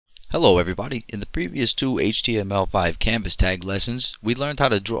Hello everybody. In the previous two HTML5 Canvas tag lessons, we learned how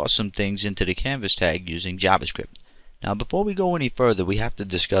to draw some things into the Canvas tag using JavaScript. Now before we go any further, we have to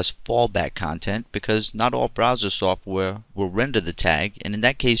discuss fallback content because not all browser software will render the tag, and in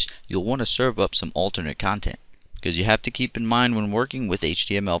that case you'll want to serve up some alternate content. Because you have to keep in mind when working with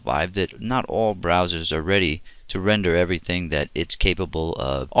HTML5 that not all browsers are ready to render everything that it's capable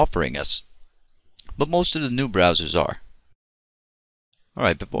of offering us. But most of the new browsers are.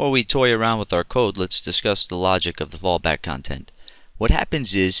 Alright, before we toy around with our code, let's discuss the logic of the fallback content. What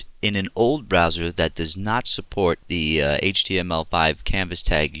happens is, in an old browser that does not support the HTML5 Canvas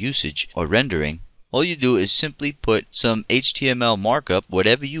tag usage or rendering, all you do is simply put some HTML markup,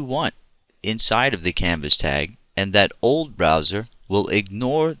 whatever you want, inside of the Canvas tag, and that old browser will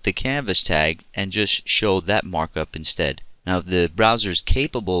ignore the Canvas tag and just show that markup instead. Now, if the browser is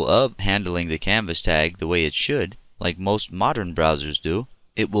capable of handling the Canvas tag the way it should, like most modern browsers do,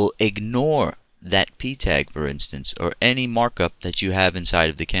 it will ignore that p tag, for instance, or any markup that you have inside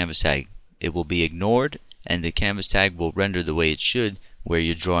of the Canvas tag. It will be ignored and the Canvas tag will render the way it should, where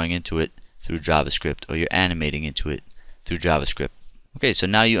you're drawing into it through JavaScript or you're animating into it through JavaScript. Okay, so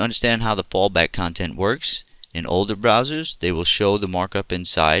now you understand how the fallback content works. In older browsers, they will show the markup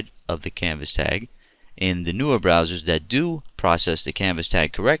inside of the Canvas tag. In the newer browsers that do process the Canvas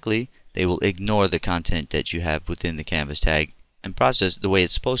tag correctly, they will ignore the content that you have within the Canvas tag and process the way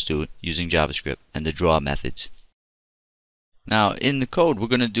it's supposed to using JavaScript and the draw methods. Now in the code we're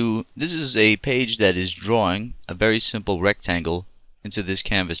going to do, this is a page that is drawing a very simple rectangle into this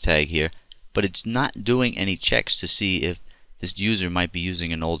Canvas tag here, but it's not doing any checks to see if this user might be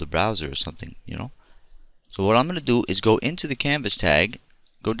using an older browser or something, So what I'm going to do is go into the Canvas tag,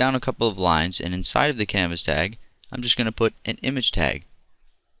 go down a couple of lines, and inside of the Canvas tag I'm just going to put an image tag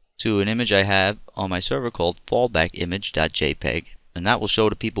to an image I have on my server called fallbackimage.jpg, and that will show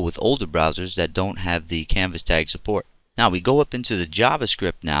to people with older browsers that don't have the Canvas tag support. Now we go up into the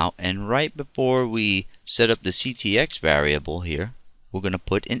JavaScript now, and right before we set up the CTX variable here, we're going to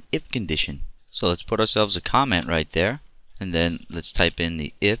put an if condition. So let's put ourselves a comment right there, and then let's type in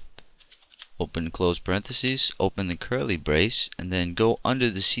the if, open close parentheses, open the curly brace, and then go under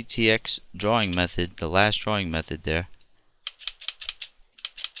the CTX drawing method, the last drawing method there,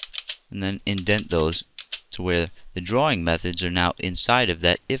 and then indent those to where the drawing methods are now inside of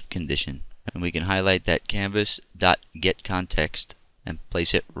that if condition. And we can highlight that canvas.getContext and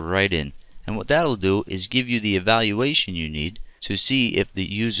place it right in. And what that'll do is give you the evaluation you need to see if the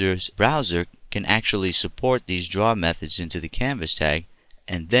user's browser can actually support these draw methods into the Canvas tag,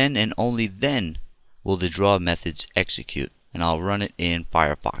 and then and only then will the draw methods execute. And I'll run it in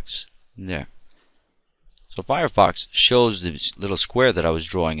Firefox. There. So Firefox shows this little square that I was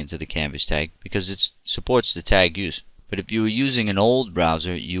drawing into the Canvas tag because it supports the tag use. But if you were using an old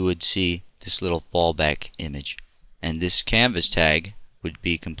browser, you would see this little fallback image, and this Canvas tag would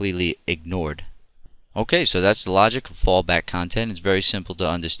be completely ignored. Okay, so that's the logic of fallback content. It's very simple to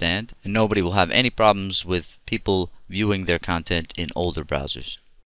understand, and nobody will have any problems with people viewing their content in older browsers.